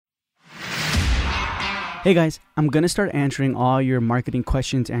Hey guys, I'm going to start answering all your marketing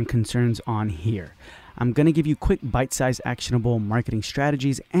questions and concerns on here. I'm going to give you quick bite-sized actionable marketing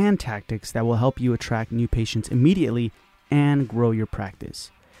strategies and tactics that will help you attract new patients immediately and grow your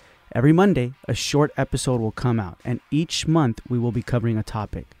practice. Every Monday, a short episode will come out, and each month we will be covering a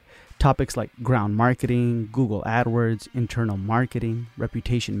topic. Topics like ground marketing, Google AdWords, internal marketing,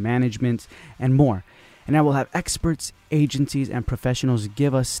 reputation management, and more. And I will have experts, agencies, and professionals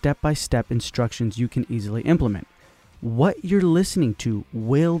give us step-by-step instructions you can easily implement. What you're listening to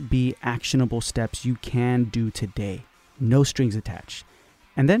will be actionable steps you can do today. No strings attached.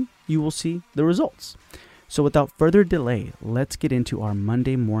 And then you will see the results. So without further delay, let's get into our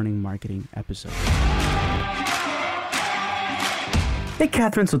Monday morning marketing episode. Hey,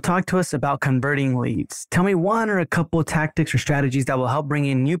 Catherine, so talk to us about converting leads. Tell me one or a couple of tactics or strategies that will help bring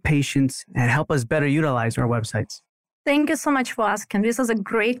in new patients and help us better utilize our websites. Thank you so much for asking. This is a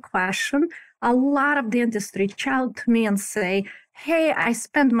great question. A lot of dentists reach out to me and say, hey, I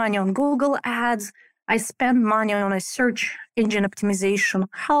spend money on Google ads. I spend money on a search engine optimization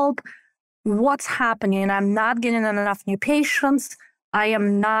help. What's happening? I'm not getting enough new patients. I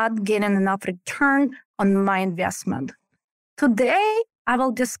am not getting enough return on my investment. Today, I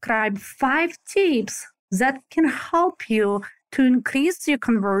will describe 5 tips that can help you to increase your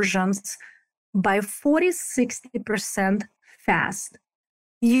conversions by 40-60% fast.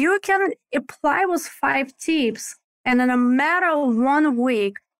 You can apply those 5 tips, and in a matter of 1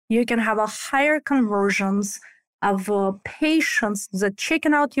 week, you can have a higher conversions of patients that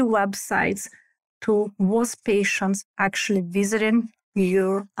checking out your websites to those patients actually visiting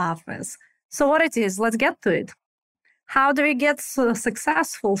your office. So what it is, let's get to it. How do we get so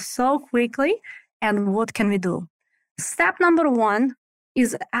successful so quickly, and what can we do? Step number 1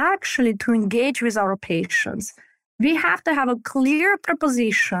 is actually to engage with our patients. We have to have a clear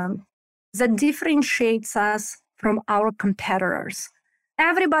proposition that differentiates us from our competitors.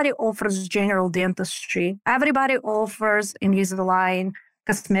 Everybody offers general dentistry. Everybody offers Invisalign,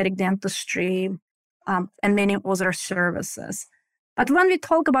 cosmetic dentistry, and many other services. But when we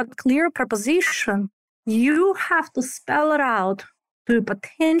talk about clear proposition, you have to spell it out to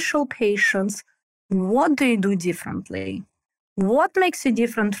potential patients. What do you do differently? What makes you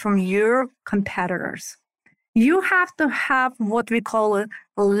different from your competitors? You have to have what we call a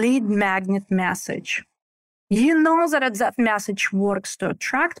lead magnet message. You know that message works to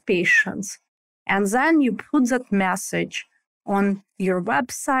attract patients, and then you put that message on your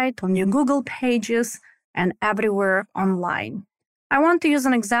website, on your Google pages, and everywhere online. I want to use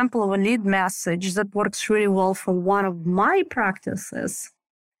an example of a lead message that works really well for one of my practices.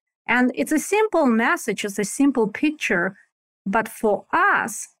 And it's a simple message, it's a simple picture, but for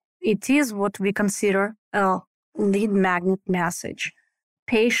us, it is what we consider a lead magnet message.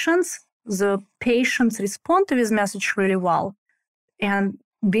 The patients respond to this message really well. And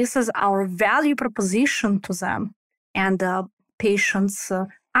this is our value proposition to them. And patients,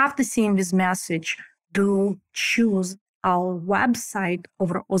 after seeing this message, do choose our website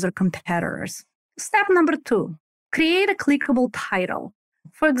over other competitors. Step number 2, create a clickable title.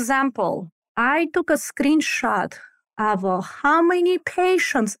 For example, I took a screenshot of how many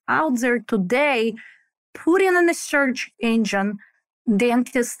patients out there today put in a search engine,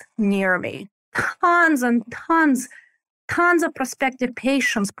 dentist near me. Tons and tons of prospective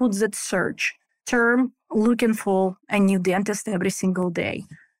patients put that search term looking for a new dentist every single day.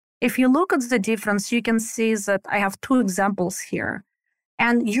 If you look at the difference, you can see that I have 2 examples here.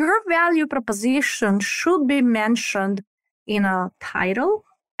 And your value proposition should be mentioned in a title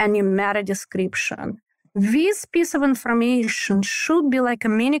and in meta description. This piece of information should be like a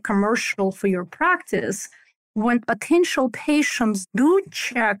mini commercial for your practice. When potential patients do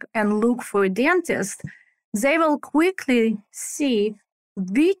check and look for a dentist, they will quickly see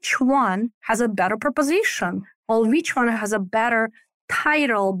which one has a better proposition or which one has a better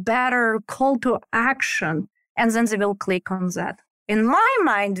title, better call to action, and then they will click on that. In my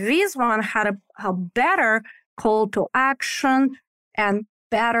mind, this one had a better call to action and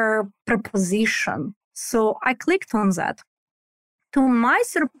better proposition. So I clicked on that. To my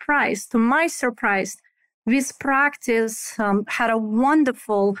surprise, this practice had a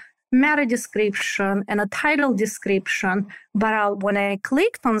wonderful meta description and a title description. But when I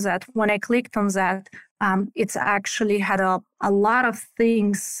clicked on that, it's actually had a lot of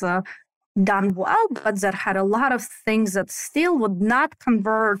things done well, but that had a lot of things that still would not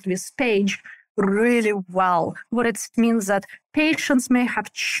convert this page really well. What it means that patients may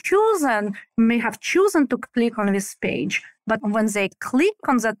have chosen to click on this page, but when they click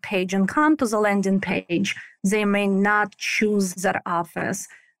on that page and come to the landing page, they may not choose that office.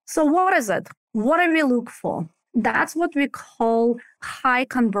 So what is it? What do we look for? That's what we call high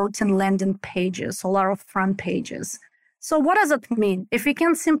converting landing pages, a lot of front pages. So what does it mean? If we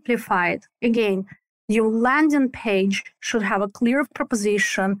can simplify it, again, your landing page should have a clear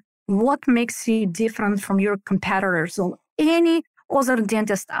proposition, what makes you different from your competitors or any other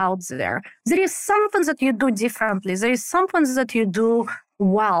dentist out there. There is something that you do differently. There is something that you do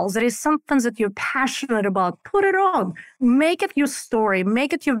well. There is something that you're passionate about. Put it on. Make it your story.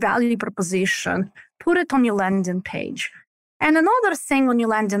 Make it your value proposition. Put it on your landing page. And another thing on your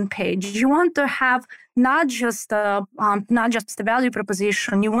landing page, you want to have not just the value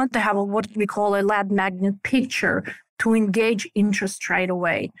proposition. You want to have what we call a lead magnet picture to engage interest right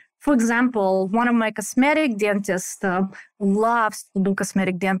away. For example, one of my cosmetic dentists loves to do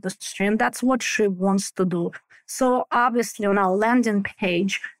cosmetic dentistry, and that's what she wants to do. So obviously on our landing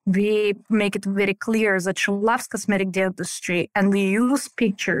page, we make it very clear that she loves cosmetic dentistry, and we use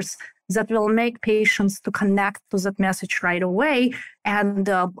pictures that will make patients to connect to that message right away and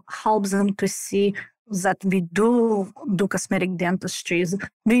helps them to see that we do cosmetic dentistries.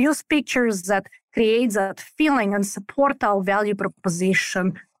 We use pictures that create that feeling and support our value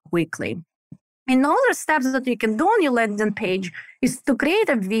proposition quickly. Another steps that you can do on your landing page is to create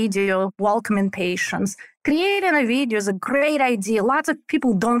a video welcoming patients. Creating a video is a great idea. Lots of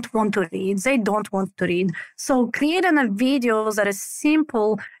people don't want to read. They don't want to read. So creating a video that is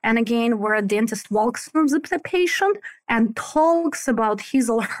simple, and again, where a dentist welcomes the patient and talks about his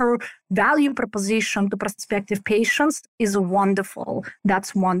or her value proposition to prospective patients is wonderful.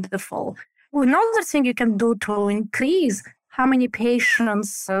 That's wonderful. Another thing you can do to increase how many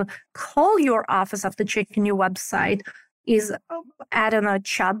patients call your office after checking your website is adding a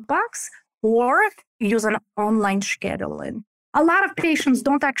chat box or use an online scheduling. A lot of patients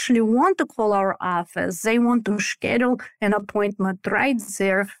don't actually want to call our office. They want to schedule an appointment right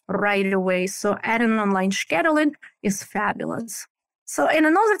there, right away. So adding online scheduling is fabulous. So, and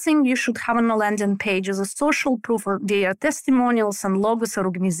another thing you should have on the landing page is a social proof or their testimonials and logos or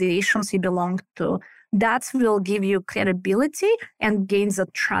organizations you belong to. That will give you credibility and gains the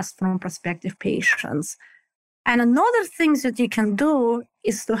trust from prospective patients. And another thing that you can do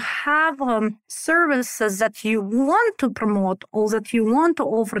is to have services that you want to promote or that you want to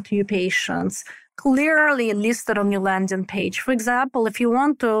offer to your patients clearly listed on your landing page. For example, if you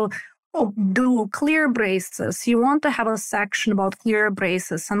want to do clear braces, you want to have a section about clear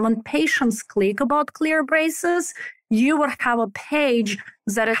braces. And when patients click about clear braces, you will have a page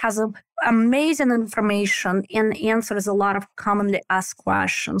that has amazing information and answers a lot of commonly asked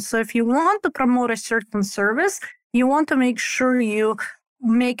questions. So if you want to promote a certain service, you want to make sure you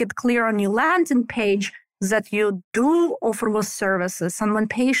make it clear on your landing page that you do offer those services. And when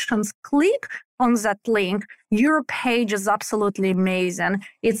patients click on that link, your page is absolutely amazing.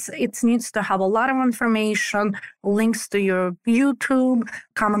 It needs to have a lot of information, links to your YouTube,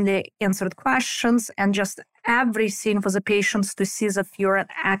 commonly answered questions, and just everything for the patients to see that you're an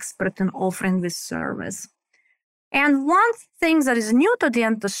expert in offering this service. And one thing that is new to the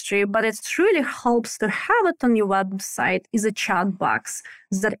industry, but it really helps to have it on your website, is a chat box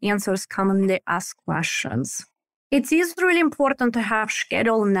that answers commonly asked questions. It is really important to have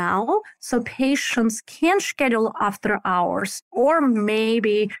schedule now so patients can schedule after hours or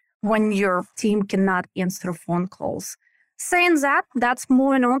maybe when your team cannot answer phone calls. Saying that, that's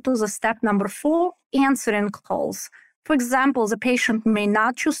moving on to the step number 4, answering calls. For example, the patient may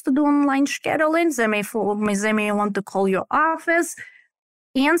not choose to do online scheduling. They may want to call your office.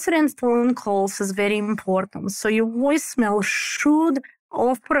 Answering phone calls is very important. So your voicemail should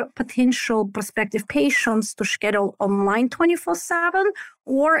offer potential prospective patients to schedule online 24/7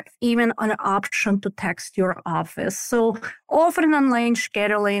 or even an option to text your office. So offering online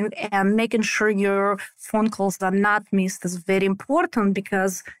scheduling and making sure your phone calls are not missed is very important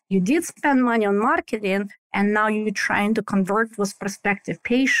because you did spend money on marketing and now you're trying to convert those prospective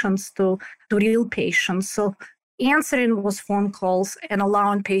patients to real patients. So answering those phone calls and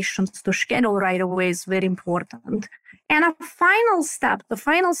allowing patients to schedule right away is very important. And the final step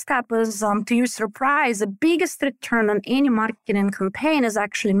is to your surprise, the biggest return on any marketing campaign is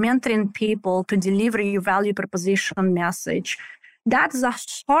actually mentoring people to deliver your value proposition message. That's the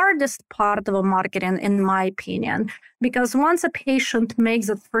hardest part of marketing, in my opinion, because once a patient makes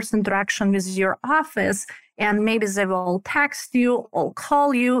that first interaction with your office, and maybe they will text you or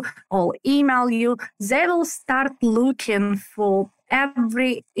call you or email you, they will start looking for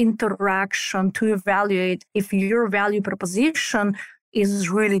every interaction to evaluate if your value proposition is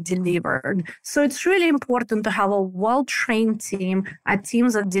really delivered. So it's really important to have a well-trained team, a team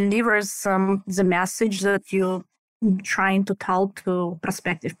that delivers the message that you trying to tell to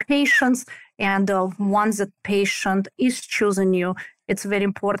prospective patients. And once the patient is choosing you, it's very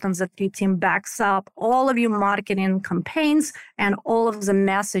important that your team backs up all of your marketing campaigns and all of the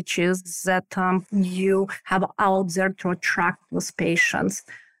messages that you have out there to attract those patients.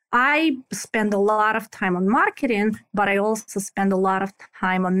 I spend a lot of time on marketing, but I also spend a lot of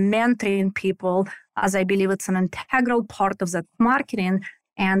time on mentoring people, as I believe it's an integral part of that marketing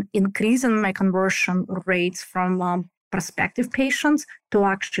and increasing my conversion rates from prospective patients to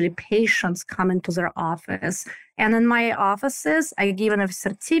actually patients coming to their office. And in my offices, I give them a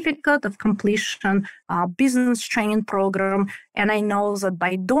certificate of completion, business training program. And I know that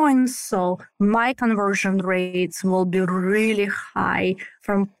by doing so, my conversion rates will be really high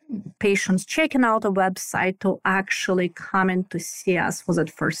from patients checking out a website to actually coming to see us for that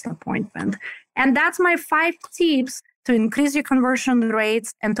first appointment. And that's my 5 tips to increase your conversion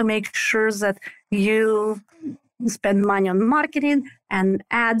rates and to make sure that you spend money on marketing and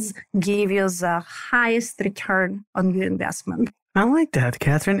ads give you the highest return on your investment. I like that,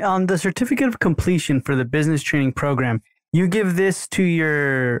 Catherine. On the certificate of completion for the business training program, you give this to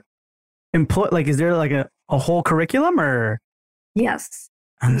your employee. Like, is there like a whole curriculum or? Yes.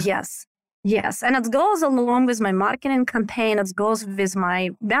 Yes. And it goes along with my marketing campaign. It goes with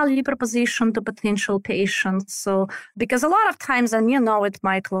my value proposition to potential patients. So, because a lot of times, and you know it,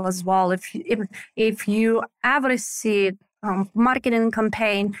 Michael, as well, if you ever see marketing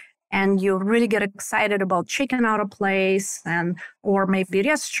campaign and you really get excited about checking out a place or maybe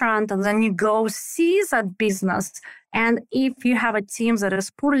restaurant, and then you go see that business. And if you have a team that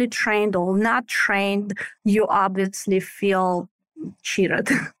is poorly trained or not trained, you obviously feel cheated.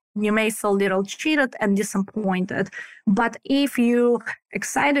 You may feel a little cheated and disappointed. But if you're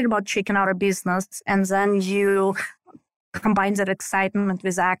excited about checking out a business and then you combine that excitement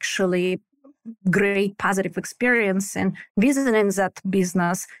with actually great positive experience and visiting that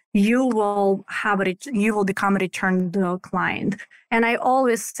business, you will become a return client. And I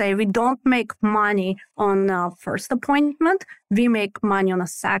always say we don't make money on a first appointment. We make money on a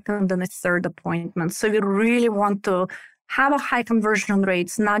second and a third appointment. So we really want to have a high conversion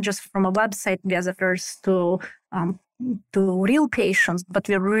rates, not just from a website visitors to real patients, but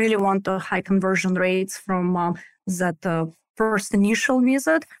we really want a high conversion rates from that first initial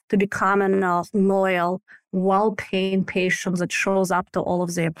visit to becoming a loyal, well-paying patient that shows up to all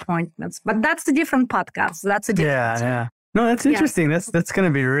of the appointments. But that's a different podcast. That's a different. Yeah. No, that's interesting. Yeah. That's going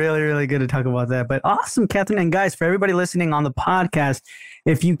to be really, really good to talk about that. But awesome, Catherine. And guys, for everybody listening on the podcast,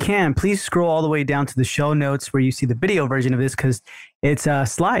 if you can, please scroll all the way down to the show notes where you see the video version of this, because it's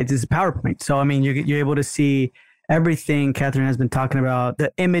slides. It's a PowerPoint. So, I mean, you're able to see everything Catherine has been talking about,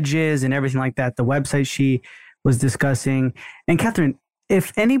 the images and everything like that, the website she was discussing. And Catherine,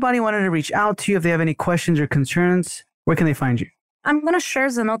 if anybody wanted to reach out to you, if they have any questions or concerns, where can they find you? I'm going to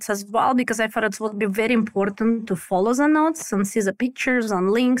share the notes as well, because I thought it would be very important to follow the notes and see the pictures and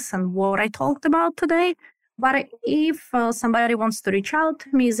links and what I talked about today. But if somebody wants to reach out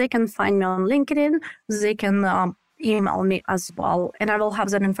to me, they can find me on LinkedIn. They can email me as well. And I will have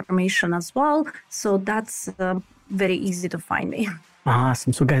that information as well. So that's very easy to find me.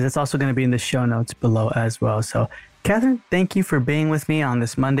 Awesome. So guys, that's also going to be in the show notes below as well. So Catherine, thank you for being with me on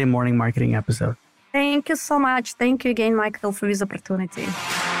this Monday morning marketing episode. Thank you so much. Thank you again, Michael, for this opportunity.